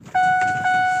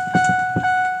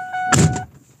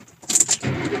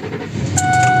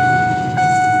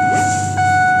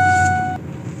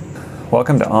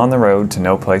Welcome to On the Road to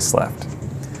No Place Left.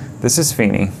 This is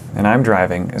Feeney, and I'm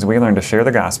driving as we learn to share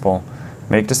the gospel,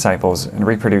 make disciples, and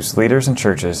reproduce leaders and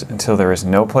churches until there is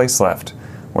no place left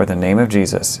where the name of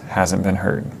Jesus hasn't been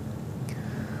heard.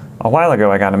 A while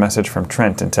ago, I got a message from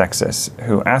Trent in Texas,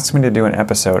 who asked me to do an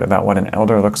episode about what an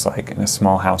elder looks like in a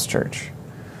small house church.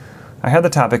 I had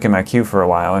the topic in my queue for a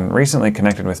while and recently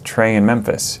connected with Trey in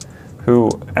Memphis,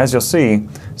 who, as you'll see,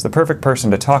 is the perfect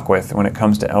person to talk with when it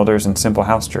comes to elders in simple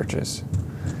house churches.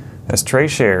 As Trey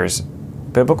shares,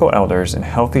 biblical elders in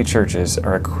healthy churches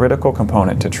are a critical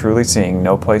component to truly seeing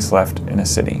no place left in a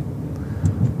city.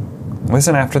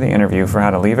 Listen after the interview for how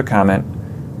to leave a comment,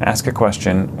 ask a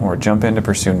question, or jump in to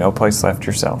pursue no place left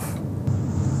yourself.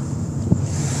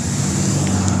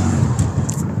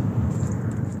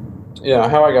 Yeah,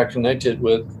 how I got connected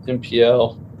with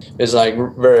NPL is like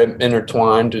very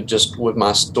intertwined with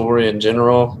my story in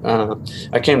general.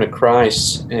 I came to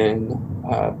Christ in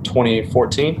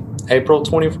 2014, April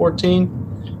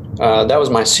 2014. That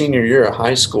was my senior year of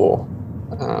high school.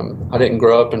 I didn't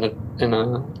grow up in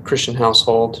a Christian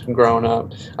household growing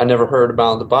up. I never heard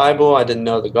about the Bible. I didn't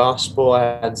know the gospel.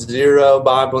 I had zero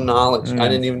Bible knowledge. I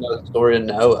didn't even know the story of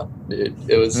Noah, dude.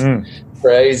 It was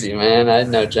crazy, man. I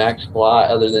didn't know jack squat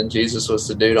other than Jesus was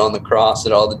the dude on the cross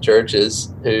at all the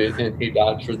churches and he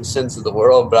died for the sins of the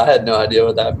world, but I had no idea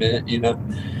what that meant, you know.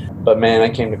 But man, I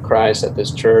came to Christ at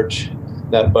this church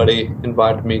that buddy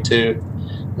invited me to.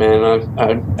 Man,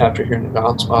 after hearing the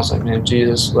gospel, I was like, man,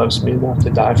 Jesus loves me enough to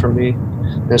die for me.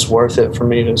 And it's worth it for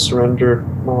me to surrender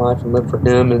my life and live for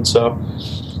him. And so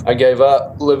I gave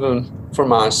up living for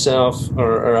myself,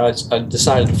 or I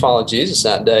decided to follow Jesus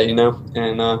that day, you know.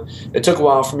 And it took a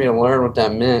while for me to learn what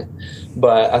that meant.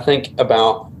 But I think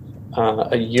about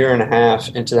a year and a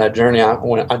half into that journey,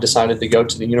 I decided to go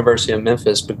to the University of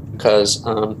Memphis because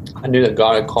I knew that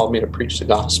God had called me to preach the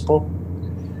gospel.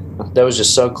 That was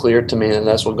just so clear to me that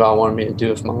that's what God wanted me to do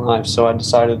with my life. So I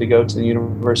decided to go to the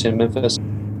University of Memphis.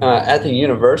 At the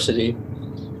university,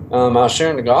 I was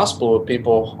sharing the gospel with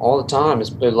people all the time,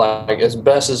 as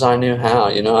best as I knew how.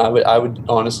 You know, I would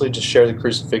honestly just share the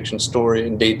crucifixion story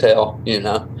in detail. You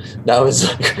know, that was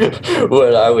like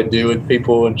what I would do with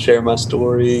people and share my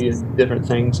story and different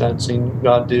things I'd seen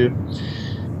God do.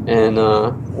 And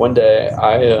one day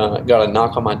I got a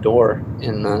knock on my door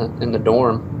in the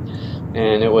dorm.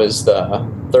 And it was the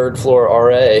third floor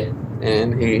RA,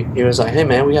 and he was like, hey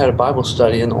man, we had a Bible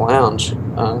study in the lounge.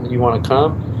 You want to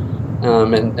come?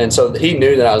 And so he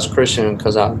knew that I was Christian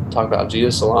because I talk about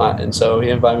Jesus a lot. And so he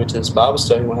invited me to this Bible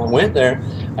study. When I went there,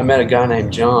 I met a guy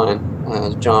named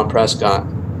John Prescott.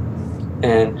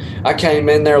 And I came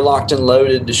in there locked and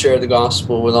loaded to share the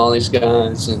gospel with all these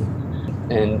guys.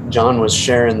 And John was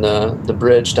sharing the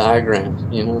bridge diagram,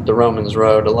 you know, the Romans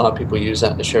Road. A lot of people use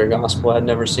that to share gospel. I'd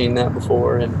never seen that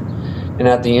before. And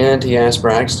at the end, he asked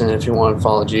Braxton if he wanted to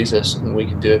follow Jesus and we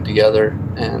could do it together.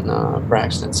 And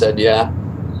Braxton said, yeah.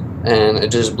 And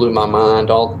it just blew my mind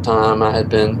all the time. I had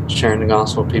been sharing the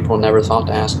gospel with people, never thought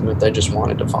to ask them if they just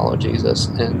wanted to follow Jesus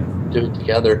and do it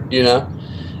together, you know.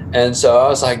 And so I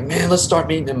was like, man, let's start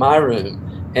meeting in my room.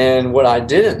 And what I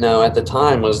didn't know at the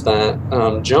time was that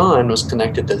John was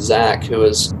connected to Zach, who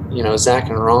was, you know, Zach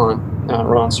and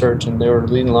Ron Surgeon. They were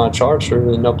leading a lot of charge for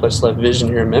the No Place Left vision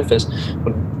here in Memphis.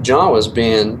 But John was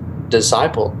being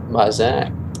discipled by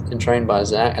Zach and trained by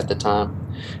Zach at the time.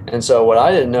 And so what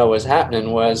I didn't know was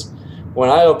happening was when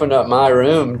I opened up my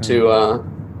room to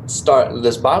start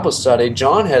this Bible study,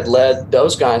 John had led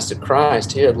those guys to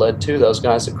Christ. He had led two of those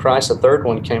guys to Christ. The third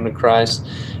one came to Christ.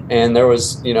 And there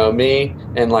was, you know, me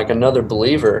and like another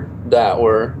believer that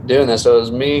were doing this. So it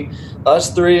was me,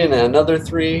 us three, and then another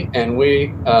three. And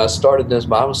we started this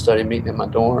Bible study meeting in my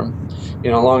dorm.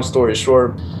 You know, long story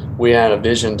short, we had a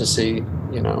vision to see,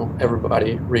 you know,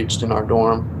 everybody reached in our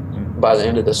dorm by the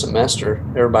end of the semester,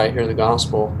 everybody hear the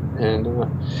gospel.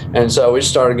 And so we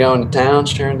started going to town,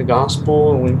 sharing the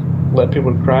gospel, and we led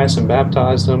people to Christ and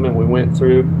baptized them, and we went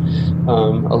through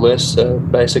a list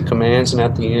of basic commands, and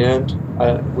at the end,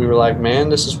 we were like, man,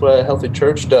 this is what a healthy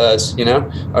church does, you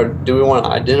know? Or do we want to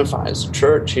identify as a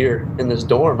church here in this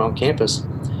dorm on campus?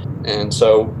 And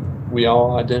so we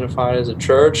all identified as a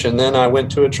church, and then I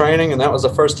went to a training, and that was the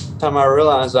first time I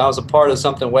realized I was a part of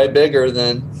something way bigger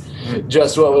than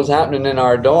just what was happening in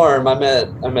our dorm. I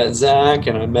met Zach,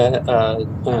 and I met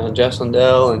Jeff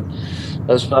Lindell and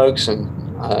those folks, and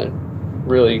I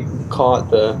really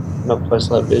caught the No Place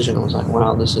Left vision. I was like,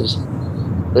 wow,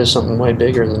 there's something way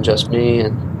bigger than just me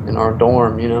and our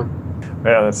dorm, you know?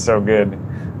 Yeah, that's so good.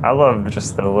 I love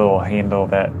just the little handle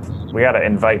that we got to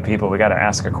invite people, we got to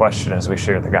ask a question as we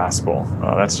share the gospel.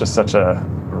 That's just such a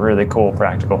really cool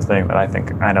practical thing that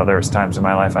I know there was times in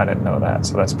my life I didn't know that.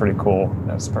 So that's pretty cool.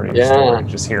 That's pretty story,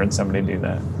 just hearing somebody do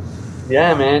that.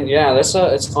 Yeah, man. Yeah, it's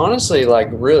honestly like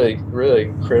really,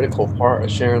 really critical part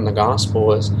of sharing the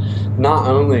gospel is not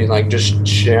only like just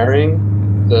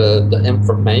sharing the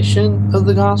information of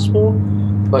the gospel,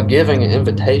 but giving an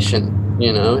invitation,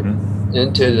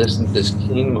 into this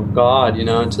kingdom of God,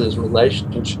 into this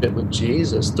relationship with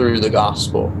Jesus through the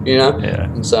gospel, Yeah.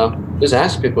 And so just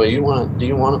ask people, do you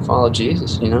want to follow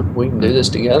Jesus? We can do this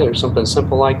together. Something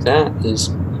simple like that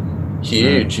is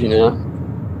huge,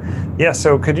 Yeah,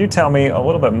 so could you tell me a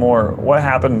little bit more what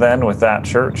happened then with that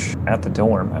church at the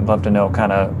dorm? I'd love to know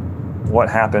kind of what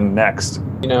happened next.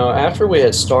 After we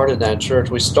had started that church,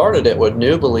 we started it with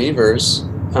new believers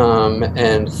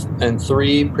and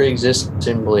 3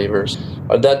 pre-existing believers.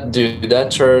 That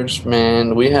church,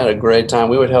 man, we had a great time.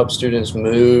 We would help students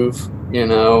move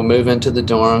into the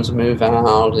dorms, move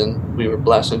out, and we were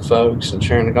blessing folks and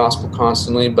sharing the gospel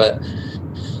constantly. But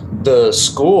the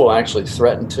school actually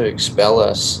threatened to expel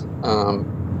us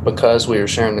because we were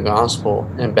sharing the gospel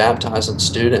and baptizing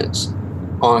students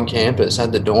on campus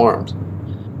at the dorms.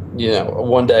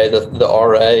 One day the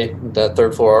RA, that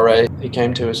third floor RA, he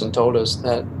came to us and told us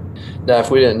that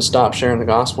if we didn't stop sharing the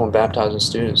gospel and baptizing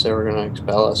students, they were going to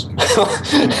expel us.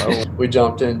 We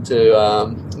jumped into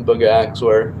Book of Acts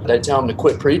where they tell them to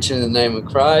quit preaching in the name of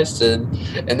Christ, and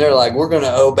they're like, we're going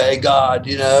to obey God,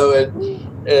 and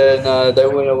they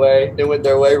went away. They went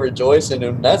their way rejoicing,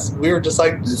 and we were just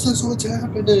like, this is what's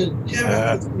happening,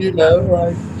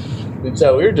 And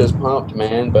so we were just pumped,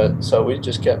 man. But so we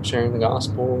just kept sharing the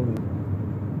gospel.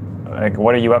 Like,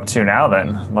 what are you up to now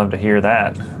then? Love to hear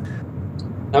that.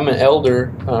 I'm an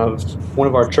elder of one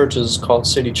of our churches called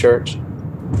City Church.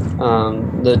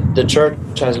 The church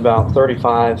has about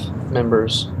 35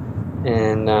 members.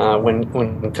 And when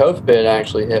COVID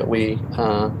actually hit,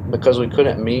 because we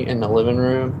couldn't meet in the living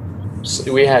room,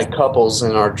 we had couples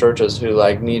in our churches who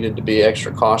needed to be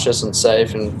extra cautious and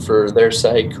safe, and for their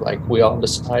sake, we all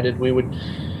decided we would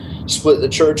split the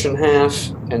church in half.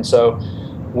 And so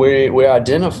we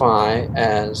identify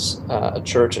as a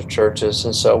church of churches,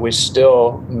 and so we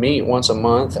still meet once a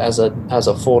month as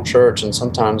a full church. And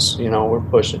sometimes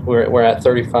we're at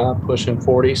 35, pushing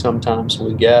 40 sometimes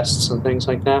with guests and things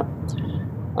like that.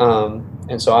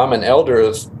 And so I'm an elder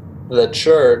of the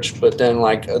church, but then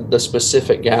the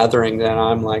specific gathering that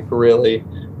I'm really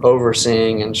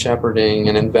overseeing and shepherding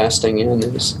and investing in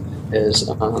is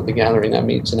the gathering that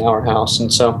meets in our house.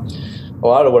 And so a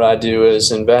lot of what I do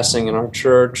is investing in our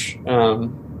church,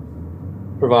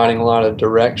 providing a lot of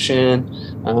direction,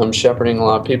 shepherding a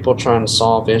lot of people, trying to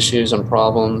solve issues and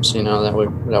problems,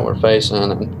 that we're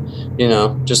facing. And,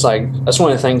 that's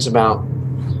one of the things about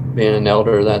being an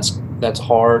elder that's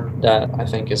hard, that I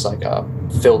think is a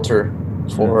filter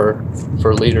for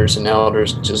leaders and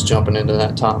elders just jumping into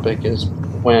that topic, is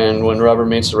when rubber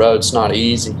meets the road, it's not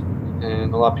easy.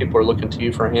 And a lot of people are looking to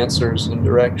you for answers and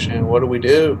direction. What do we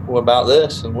do about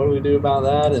this? And what do we do about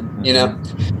that? And,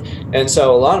 and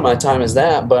so a lot of my time is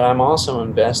that, but I'm also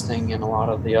investing in a lot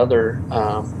of the other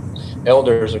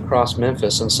elders across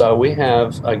Memphis. And so we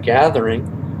have a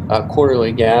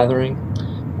quarterly gathering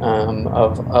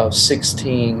of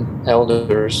 16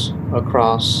 elders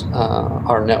across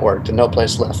our network, the No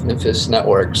Place Left Memphis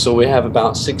network. So we have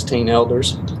about 16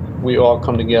 elders. We all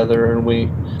come together and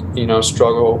we,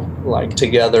 struggle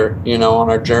together, on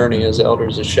our journey as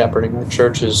elders, as shepherding our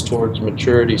churches towards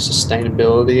maturity,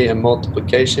 sustainability, and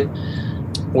multiplication.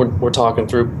 We're talking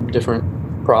through different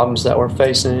problems that we're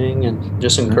facing and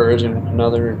just encouraging one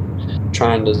another and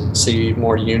trying to see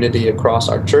more unity across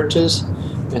our churches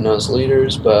and those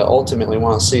leaders, but ultimately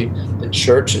want to see the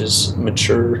churches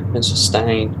mature and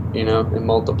sustain, and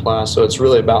multiply. So it's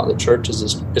really about the churches.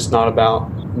 It's not about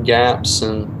gaps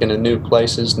and in new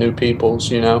places, new peoples,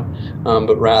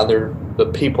 but rather the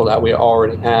people that we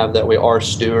already have, that we are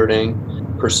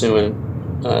stewarding, pursuing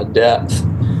depth,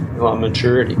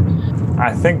 maturity.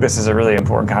 I think this is a really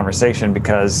important conversation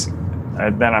because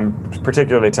then I'm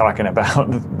particularly talking about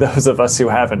those of us who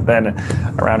haven't been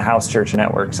around house church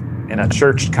networks. In a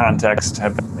church context,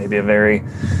 have maybe a very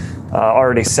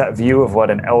already set view of what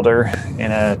an elder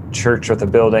in a church with a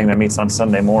building that meets on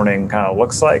Sunday morning kind of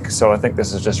looks like. So I think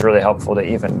this is just really helpful to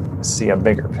even see a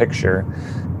bigger picture,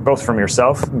 both from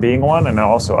yourself being one and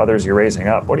also others you're raising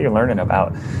up. What are you learning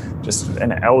about just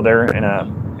an elder in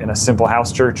a simple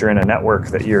house church or in a network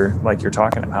that you're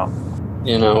talking about?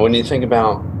 When you think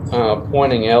about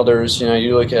appointing elders,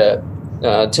 you look at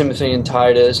Timothy and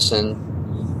Titus,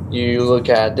 and you look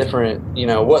at different,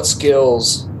 what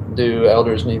skills do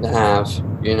elders need to have,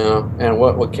 and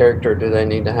what character do they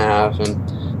need to have,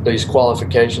 and these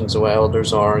qualifications of what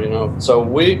elders are, So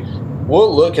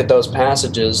we'll look at those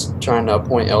passages trying to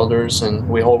appoint elders, and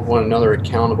we hold one another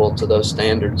accountable to those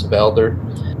standards of elder.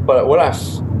 But what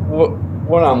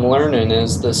I'm learning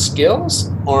is the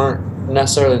skills aren't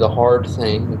necessarily the hard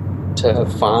thing to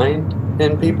find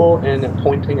in people in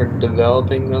appointing or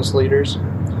developing those leaders.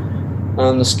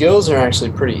 The skills are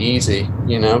actually pretty easy,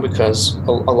 because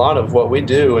a lot of what we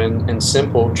do in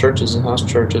simple churches and house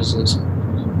churches is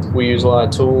we use a lot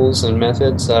of tools and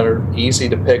methods that are easy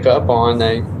to pick up on.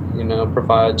 They,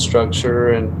 provide structure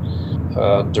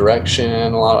and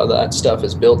direction. A lot of that stuff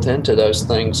is built into those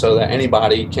things so that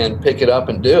anybody can pick it up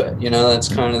and do it. That's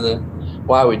kind of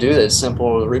why we do this,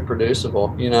 simple,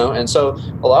 reproducible, And so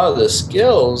a lot of the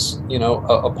skills,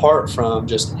 apart from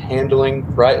just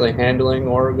rightly handling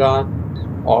the Word of God,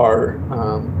 are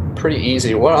pretty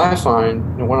easy. What I find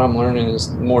and what I'm learning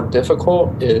is more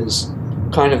difficult is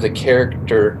kind of the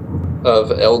character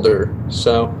of elder.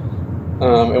 So,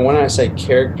 and when I say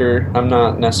character, I'm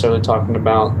not necessarily talking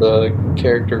about the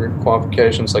character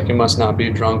qualifications, like he must not be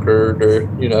a drunkard, or,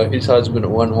 his husband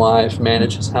and one wife,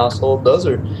 manage his household. Those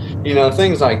are,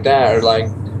 things like that are like,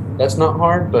 that's not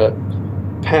hard, but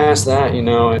past that,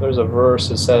 there's a verse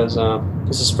that says,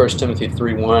 this is 1 Timothy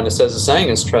 3:1. It says, the saying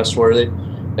is trustworthy.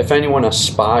 If anyone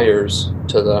aspires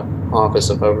to the office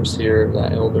of overseer,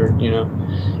 that elder,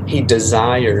 he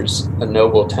desires a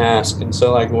noble task. And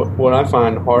so, like, what I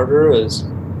find harder is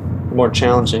more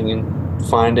challenging in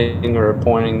finding or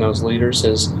appointing those leaders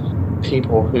is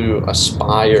people who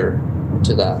aspire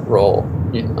to that role,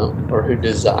 or who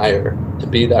desire to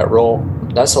be that role.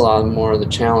 That's a lot more of the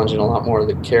challenge and a lot more of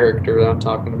the character that I'm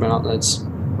talking about. That's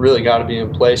really got to be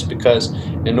in place, because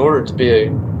in order to be a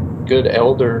good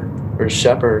elder or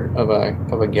shepherd of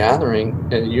a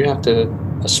gathering, you have to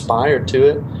aspire to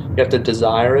it. You have to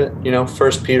desire it.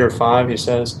 1 Peter 5, he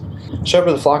says,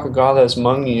 shepherd the flock of God that is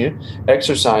among you,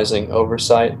 exercising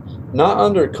oversight, not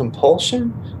under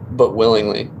compulsion, but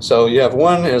willingly. So you have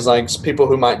one is like people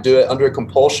who might do it under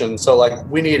compulsion. So like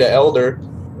we need an elder.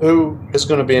 Who is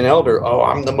going to be an elder? Oh,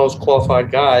 I'm the most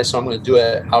qualified guy, so I'm going to do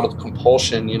it out of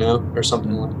compulsion, or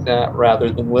something like that,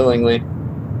 rather than willingly.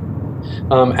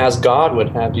 As God would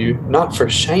have you, not for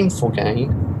shameful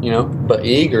gain, but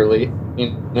eagerly,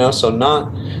 so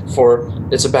not for,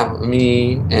 it's about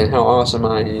me and how awesome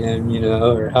I am,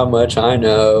 or how much I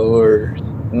know, or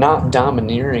not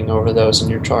domineering over those in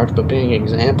your charge, but being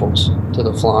examples to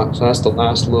the flock. So that's the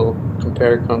last little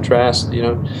compare contrast,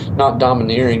 not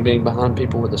domineering, being behind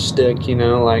people with a stick,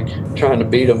 like trying to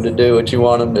beat them to do what you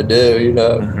want them to do,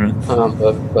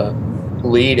 but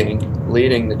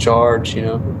leading the charge,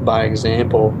 by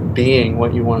example, being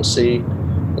what you want to see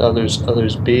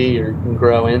others be or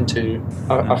grow into.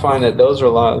 I find that those are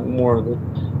a lot more of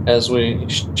as we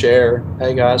share,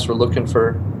 hey guys, we're looking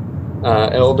for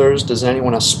elders. Does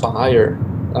anyone aspire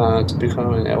to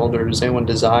become an elder? Does anyone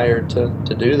desire to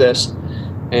do this?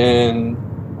 And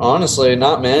honestly,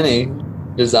 not many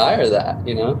desire that,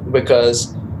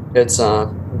 because it's a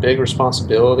big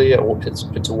responsibility.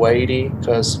 It's weighty,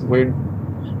 because we're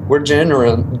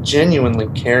genuinely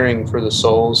caring for the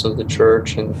souls of the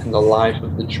church and the life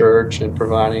of the church, and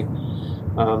providing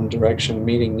direction,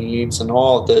 meeting needs, and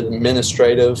all the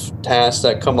administrative tasks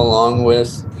that come along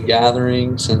with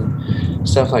gatherings and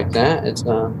stuff like that. It's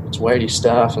weighty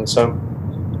stuff, and so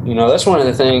that's one of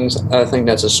the things I think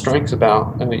that's a strength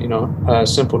about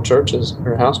simple churches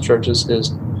or house churches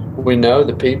is we know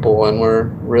the people, and we're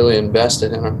really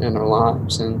invested in our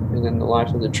lives and in the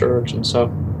life of the church, and so.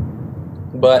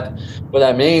 But what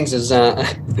that means is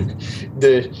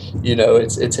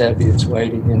it's heavy, it's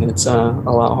weighty, and it's a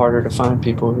lot harder to find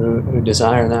people who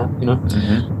desire that,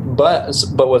 Mm-hmm. But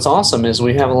what's awesome is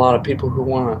we have a lot of people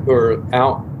who are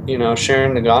out,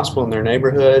 sharing the gospel in their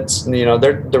neighborhoods. And, they're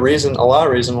a lot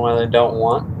of reason why they don't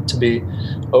want to be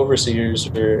overseers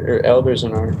or elders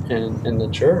in the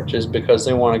church is because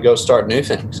they want to go start new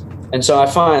things. And so I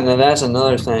find that that's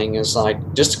another thing is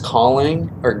like just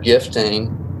calling or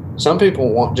gifting. Some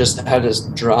people just have this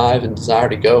drive and desire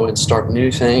to go and start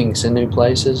new things in new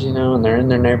places, and they're in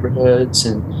their neighborhoods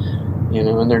and,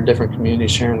 in their different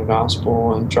communities sharing the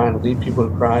gospel and trying to lead people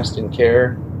to Christ and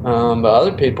care. But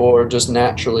other people are just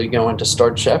naturally going to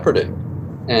start shepherding.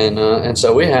 And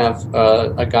so we have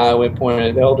a guy we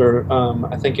appointed elder,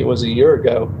 I think it was a year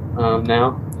ago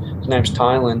now. His name's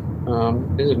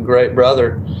Tylen. He's a great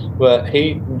brother, but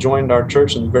he joined our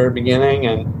church in the very beginning,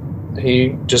 and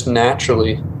he just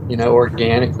naturally,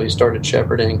 organically started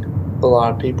shepherding a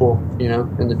lot of people,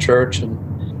 in the church.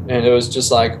 And And it was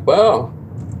just like, well,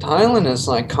 Tylen is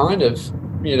like kind of,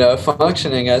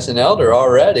 functioning as an elder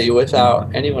already without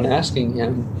anyone asking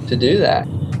him to do that.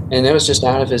 And it was just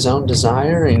out of his own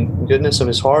desire and goodness of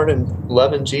his heart and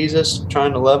loving Jesus,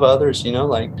 trying to love others,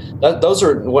 like that. Those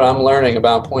are what I'm learning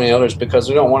about appointing elders, because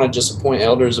we don't want to just appoint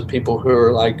elders of people who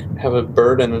are like have a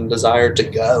burden and desire to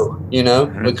go,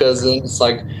 because then it's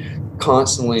like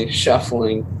constantly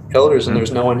shuffling elders and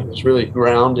there's no one who's really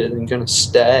grounded and going to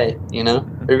stay,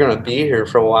 they're going to be here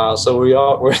for a while. So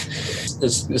we're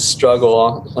this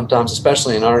struggle sometimes,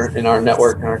 especially in our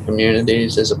network and our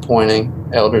communities, is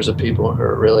appointing elders of people who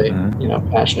are really,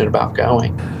 passionate about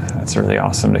going. That's really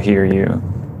awesome to hear you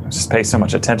just pay so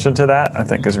much attention to that. I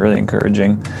think is really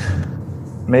encouraging.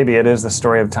 Maybe it is the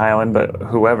story of Tylen, but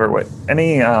whoever,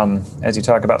 as you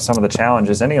talk about some of the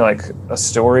challenges, any like a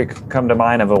story come to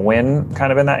mind of a win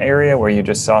kind of in that area where you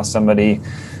just saw somebody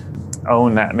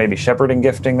own that maybe shepherding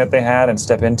gifting that they had and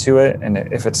step into it? And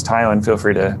if it's Tylen, feel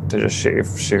free to just share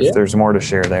if there's more to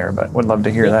share there, but would love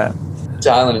to hear that.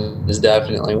 Tylen is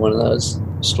definitely one of those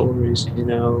stories,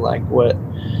 like what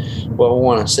we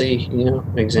want to see,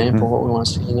 example, what we want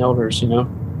to see in elders,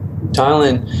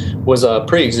 Tylen was a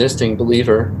pre-existing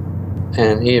believer,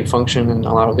 and he had functioned in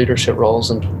a lot of leadership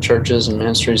roles in churches and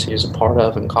ministries he was a part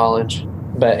of in college.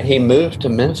 But he moved to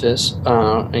Memphis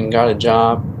and got a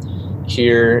job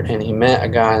here, and he met a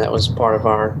guy that was part of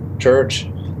our church,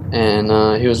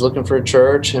 and he was looking for a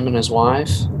church, him and his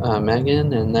wife,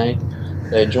 Megan, and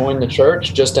they joined the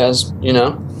church just as,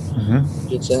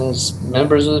 just as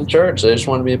members of the church. They just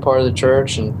wanted to be a part of the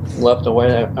church and loved the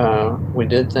way we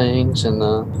did things and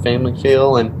the family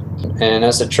feel. And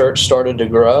as the church started to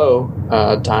grow,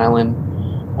 Tylen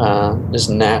just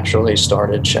naturally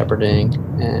started shepherding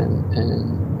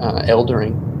and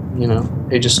eldering.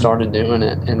 He just started doing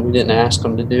it, and we didn't ask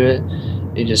him to do it.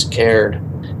 He just cared,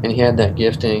 and he had that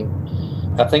gifting.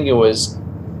 I think it was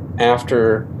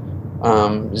after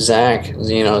Zach,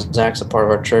 Zach's a part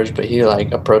of our church, but he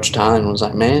like approached Tylen and was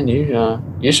like, "Man,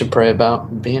 you should pray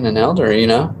about being an elder,"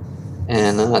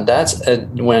 And that's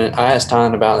when I asked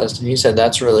Tylen about this, and he said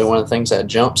that's really one of the things that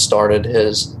jump started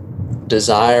his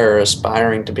desire,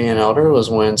 aspiring to be an elder, was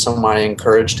when somebody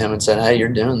encouraged him and said, "Hey, you're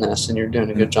doing this, and you're doing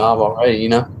a good job already."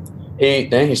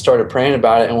 He started praying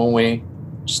about it, and when we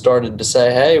started to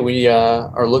say, "Hey, we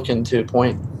are looking to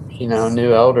appoint,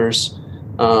 new elders,"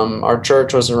 our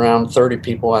church was around 30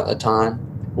 people at the time.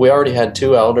 We already had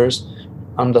 2 elders.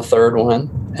 I'm the third one,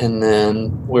 and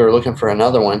then we were looking for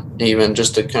another one, even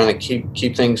just to kind of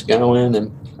keep things going.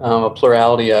 And a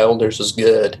plurality of elders is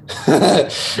good.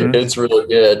 It's really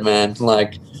good, man.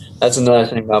 Like, that's another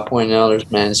thing about appointing elders,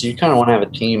 man, is you kind of want to have a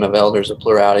team of elders, a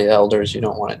plurality of elders. You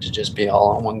don't want it to just be all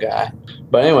on one guy.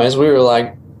 But anyways, we were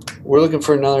like, we're looking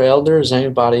for another elder. Is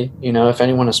anybody, if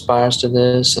anyone aspires to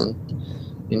this, and,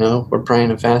 we're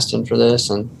praying and fasting for this.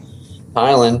 And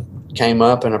Tylen came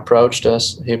up and approached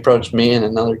us. He approached me and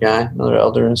another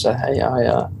elder, and said, "Hey,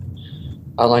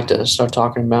 I'd like to start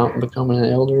talking about becoming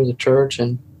an elder of the church."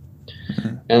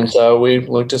 And so we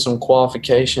looked at some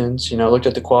qualifications, looked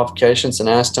at the qualifications and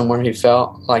asked him where he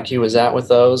felt like he was at with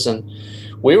those. And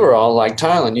we were all like,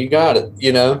 "Tylen, you got it.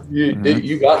 You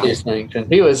got these things."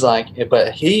 And he was like,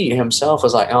 but he himself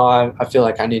was like, "Oh, I feel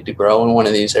like I need to grow in one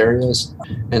of these areas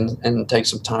and take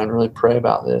some time to really pray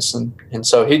about this." And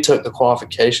so he took the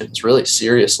qualifications really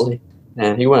seriously,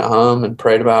 and he went home and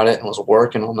prayed about it and was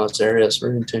working on those areas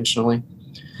very intentionally.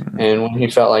 And when he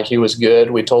felt like he was good,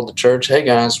 we told the church, "Hey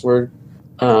guys, we're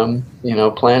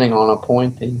planning on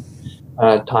appointing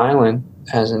Tylen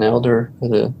as an elder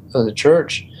of the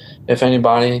church. If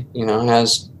anybody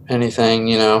has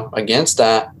anything against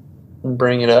that,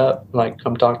 bring it up. Like,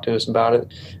 come talk to us about it."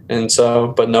 And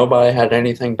so, but nobody had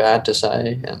anything bad to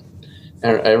say, and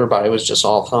everybody was just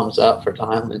all thumbs up for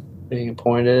Tylen being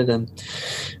appointed.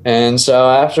 And so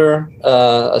after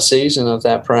a season of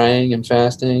that praying and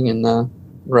fasting and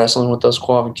wrestling with those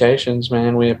qualifications,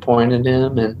 man, we appointed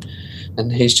him,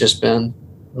 and he's just been,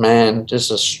 man,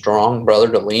 just a strong brother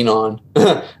to lean on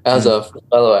as a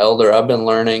fellow elder. I've been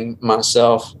learning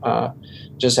myself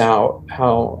just how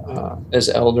as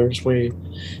elders we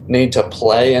need to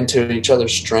play into each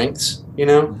other's strengths,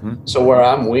 So where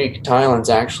I'm weak, Tylen's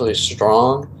actually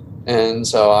strong, and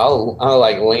so I'll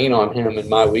like lean on him in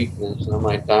my weakness, and I'm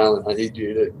like, "Tylen, I need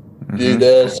you to do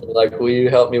this, or like, will you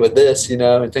help me with this,"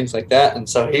 and things like that. And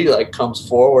so he like comes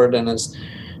forward and is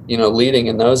leading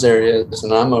in those areas,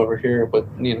 and I'm over here with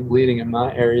leading in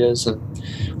my areas, and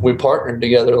we partnered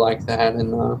together like that,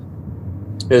 and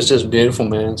it's just beautiful,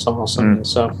 man. It's awesome.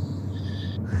 So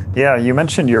yeah, you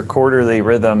mentioned your quarterly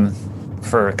rhythm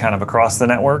for kind of across the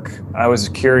network. I was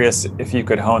curious if you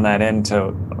could hone that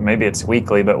into maybe it's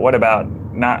weekly, but what about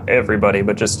not everybody,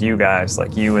 but just you guys,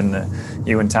 like you and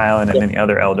Tylen and any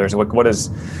other elders? What is,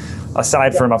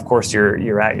 aside from, of course,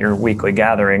 you're at your weekly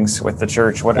gatherings with the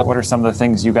church, what are some of the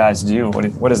things you guys do?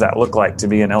 What does that look like to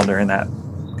be an elder in that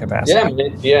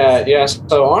capacity? Yeah.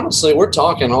 So honestly, we're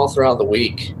talking all throughout the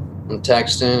week. I'm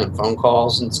texting and phone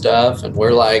calls and stuff, and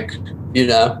we're like,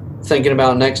 thinking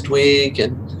about next week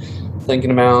and thinking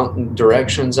about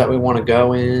directions that we want to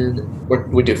go in.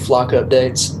 We do flock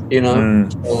updates,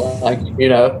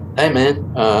 hey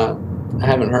man, I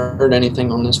haven't heard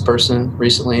anything on this person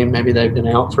recently. Maybe they've been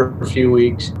out for a few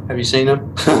weeks. Have you seen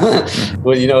them?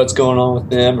 Well, what's going on with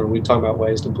them, or we talk about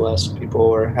ways to bless people,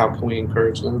 or how can we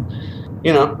encourage them.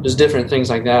 Just different things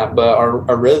like that. But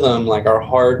our rhythm, like our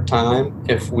hard time,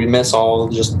 if we miss all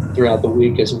just throughout the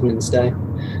week, is Wednesday.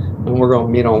 And we're going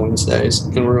to meet on Wednesdays,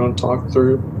 and we're going to talk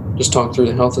through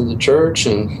the health of the church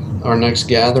and our next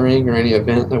gathering or any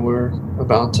event that we're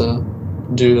about to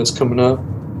do that's coming up.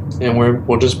 And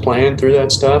we'll just plan through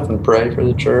that stuff and pray for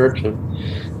the church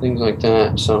and things like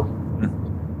that. So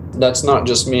that's not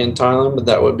just me and Tylen, but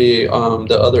that would be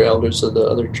the other elders of the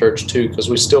other church too, because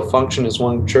we still function as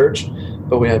one church,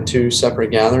 but we have two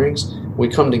separate gatherings. We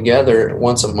come together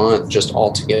once a month, just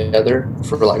all together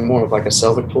for more of a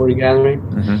celebratory gathering,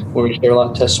 where we share a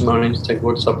lot of testimonies, take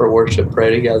Lord's Supper, worship, pray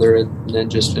together, and then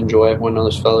just enjoy one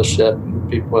another's fellowship,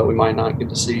 people that we might not get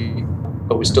to see,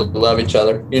 but we still love each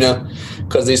other,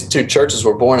 because these two churches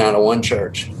were born out of one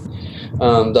church.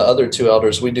 The other two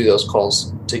elders, we do those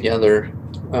calls together,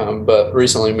 but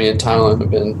recently me and Tylen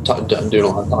have been doing a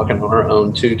lot of talking on our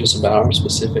own too, just about our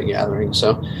specific gathering.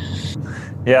 So.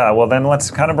 Yeah, well then let's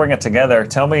kind of bring it together.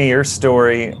 Tell me your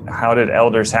story. How did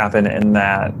elders happen in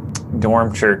that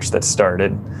dorm church that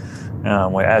started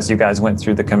as you guys went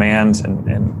through the commands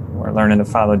and were learning to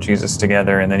follow Jesus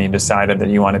together, and then you decided that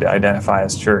you wanted to identify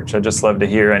as church? I'd just love to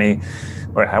hear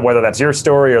whether that's your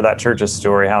story or that church's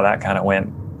story, how that kind of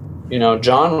went.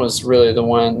 John was really the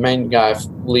main guy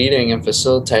leading and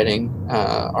facilitating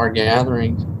our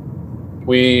gathering.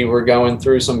 We were going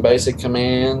through some basic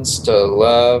commands to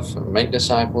love, make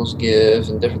disciples, give,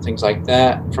 and different things like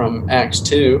that from Acts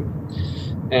 2.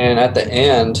 And at the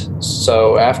end,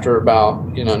 so after about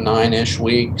 9-ish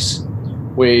weeks,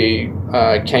 we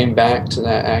came back to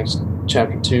that Acts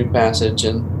chapter 2 passage,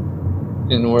 and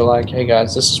we're like, hey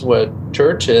guys, this is what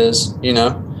church is,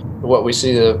 what we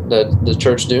see the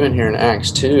church doing here in Acts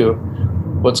 2.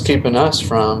 What's keeping us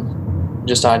from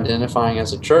just identifying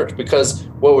as a church? Because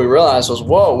what we realized was,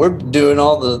 we're doing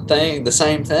all the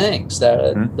same things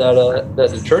that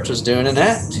the church is doing in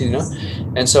Acts,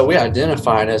 and so we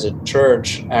identified as a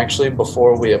church actually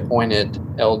before we appointed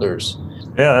elders.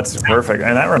 Yeah, that's perfect.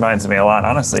 And that reminds me a lot,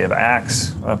 honestly, of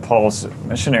Acts, of Paul's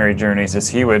missionary journeys,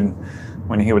 as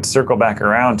when he would circle back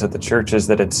around to the churches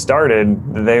that had started,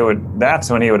 that's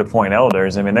when he would appoint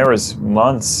elders. I mean, there was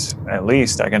months, at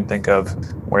least I can think of,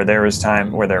 where there was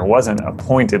time where there wasn't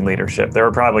appointed leadership. There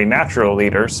were probably natural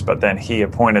leaders, but then he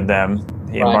appointed them,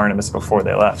 and Barnabas, before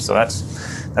they left. So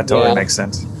that totally makes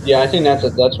sense. Yeah, I think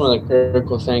that's one of the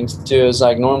critical things too, is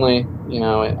normally,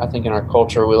 I think in our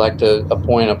culture, we like to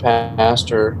appoint a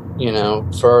pastor,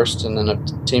 first, and then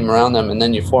a team around them, and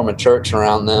then you form a church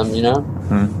around them,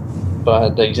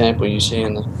 But the example you see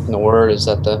in the Word is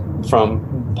that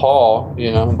from Paul,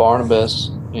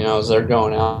 Barnabas, as they're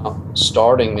going out,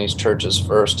 starting these churches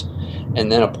first,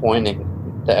 and then appointing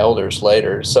the elders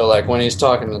later. So when he's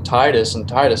talking to Titus,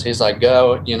 he's like,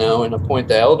 go, and appoint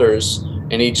the elders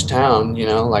in each town,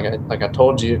 like I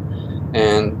told you,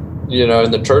 and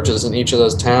in the churches in each of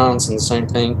those towns. And the same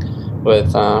thing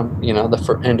with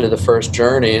the end of the first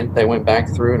journey, they went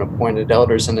back through and appointed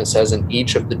elders, and it says in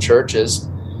each of the churches.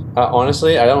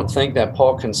 Honestly, I don't think that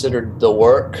Paul considered the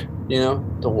work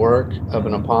of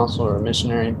an apostle or a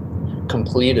missionary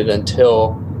completed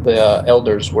until the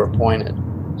elders were appointed.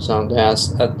 So I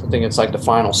think it's like the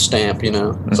final stamp,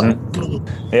 It's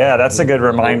Yeah, that's a good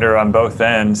reminder on both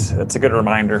ends. It's a good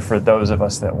reminder for those of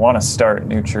us that want to start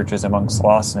new churches amongst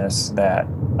lostness that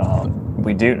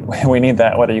we need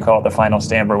that, whether you call it the final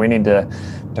stamp, or we need to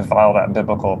follow that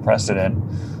biblical precedent.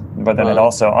 But then it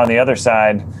also, on the other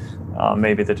side,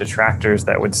 maybe the detractors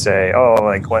that would say,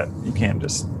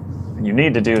 you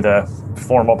need to do the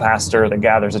formal pastor that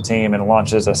gathers a team and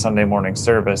launches a Sunday morning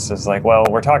service. Is like, well,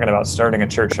 we're talking about starting a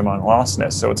church among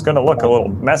lostness, so it's going to look a little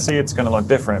messy, it's going to look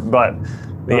different, but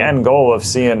the end goal of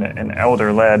seeing an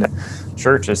elder-led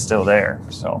church is still there.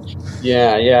 So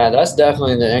yeah, that's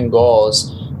definitely the end goal.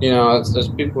 Is there's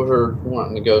people who are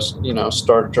wanting to go,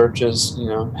 start churches,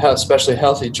 especially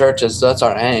healthy churches. That's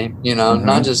our aim,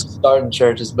 not just starting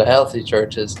churches, but healthy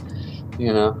churches.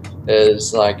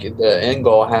 is like the end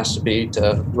goal has to be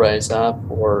to raise up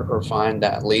or find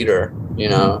that leader,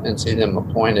 and see them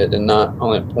appointed, and not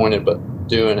only appointed, but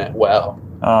doing it well.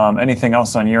 Anything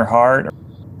else on your heart?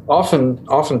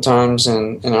 Oftentimes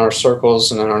in our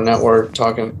circles and in our networks,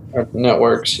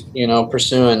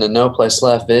 pursuing the No Place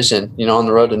Left vision, on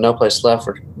the road to No Place Left,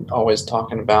 we're always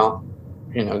talking about,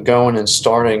 going and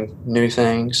starting new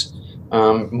things,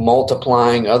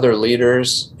 multiplying other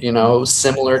leaders,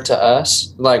 similar to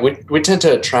us. Like we tend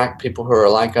to attract people who are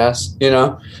like us,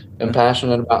 and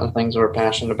passionate about the things we're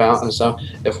passionate about. And so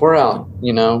if we're out,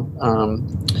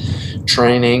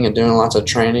 training and doing lots of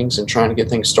trainings and trying to get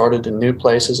things started in new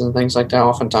places and things like that,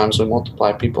 oftentimes we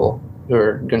multiply people who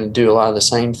are going to do a lot of the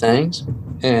same things.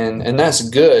 And that's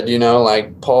good,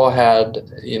 like Paul had,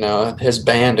 his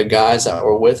band of guys that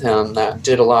were with him that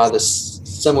did a lot of the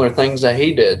similar things that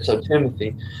he did. So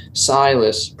Timothy,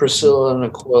 Silas, Priscilla and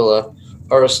Aquila,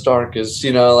 Aristarchus,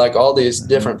 like all these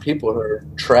different people who are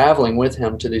traveling with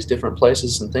him to these different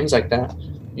places and things like that.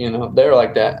 They're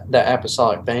like that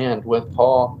apostolic band with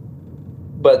Paul.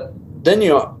 But then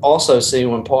you also see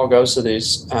when Paul goes to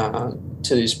these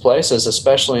places,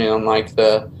 especially on like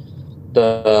the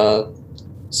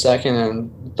second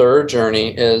and third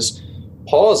journey, is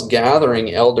Paul is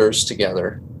gathering elders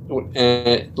together,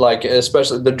 and like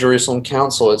especially the Jerusalem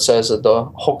Council. It says that the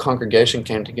whole congregation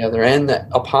came together, and the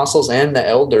apostles and the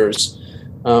elders.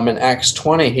 In Acts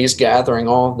 20, he's gathering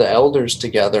all of the elders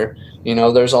together.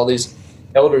 There's all these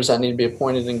elders that need to be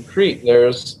appointed in Crete.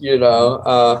 There's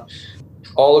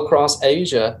all across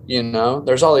Asia,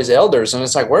 there's all these elders, and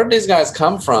it's like, where did these guys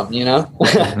come from,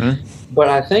 Mm-hmm. But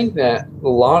I think that a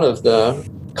lot of the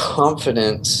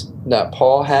confidence that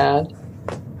Paul had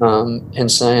in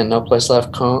saying No Place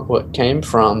Left what came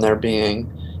from there being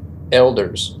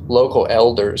elders, local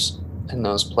elders in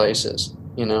those places,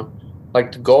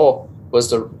 like the goal was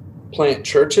to plant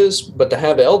churches, but to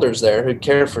have elders there who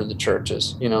care for the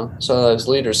churches, so those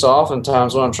leaders. So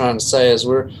oftentimes what I'm trying to say is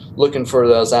we're looking for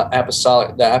those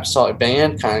apostolic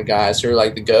band kind of guys who are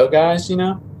like the go guys,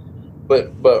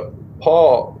 but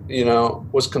Paul,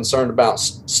 was concerned about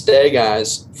stay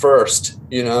guys first,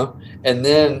 and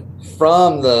then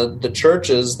from the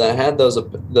churches that had those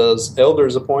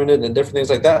elders appointed and different things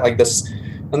like that, like this.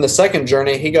 On the second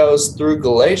journey, he goes through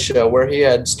Galatia, where he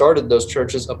had started those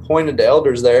churches, appointed the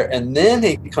elders there, and then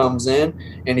he comes in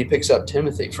and he picks up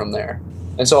Timothy from there.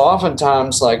 And so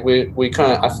oftentimes, like we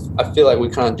kind of, I feel like we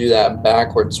kind of do that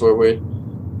backwards, where we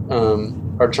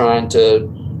are trying to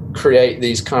create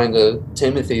these kind of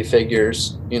Timothy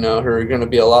figures, who are going to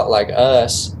be a lot like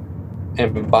us,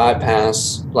 and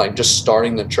bypass like just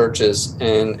starting the churches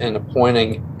and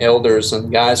appointing elders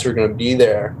and guys who are going to be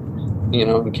there,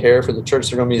 and care for the church.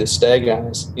 They're going to be the stay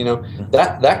guys.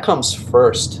 That comes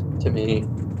first to me.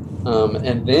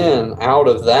 And then out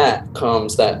of that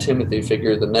comes that Timothy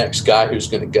figure, the next guy who's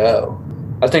going to go.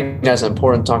 I think that's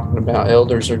important. Talking about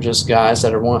elders are just guys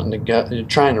that are wanting to go,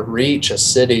 trying to reach a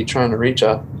city, trying to reach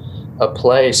a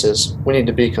place. Is we need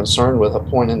to be concerned with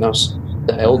appointing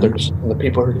the elders and the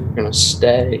people who are going to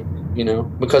stay,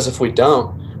 because if we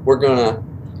don't, we're going to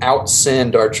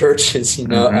outsend our churches,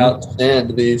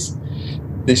 outsend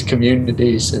these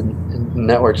communities and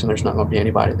networks, and there's not going to be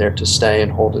anybody there to stay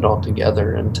and hold it all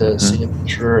together and to see it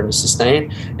mature and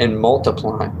sustain and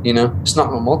multiply. It's not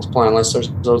going to multiply unless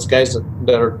there's those guys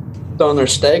that are throwing their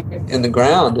stake in the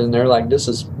ground and they're like, this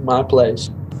is my place.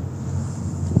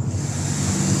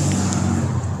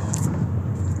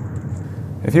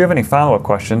 If you have any follow-up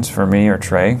questions for me or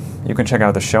Trey, you can check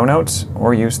out the show notes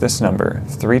or use this number,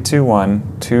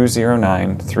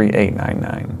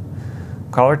 321-209-3899.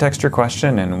 Call or text your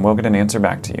question and we'll get an answer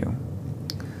back to you.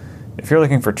 If you're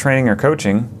looking for training or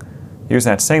coaching, use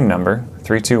that same number,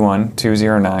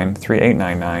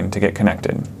 321-209-3899, to get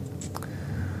connected.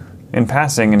 In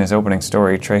passing, in his opening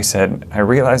story, Trey said, "I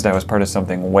realized I was part of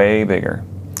something way bigger."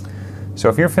 So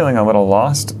if you're feeling a little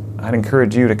lost, I'd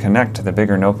encourage you to connect to the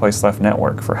bigger No Place Left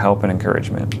network for help and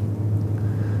encouragement.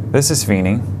 This is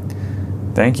Feeney.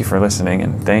 Thank you for listening,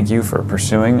 and thank you for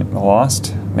pursuing the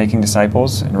lost, making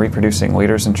disciples, and reproducing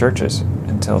leaders and churches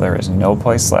until there is no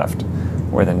place left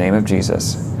where the name of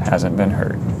Jesus hasn't been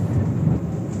heard.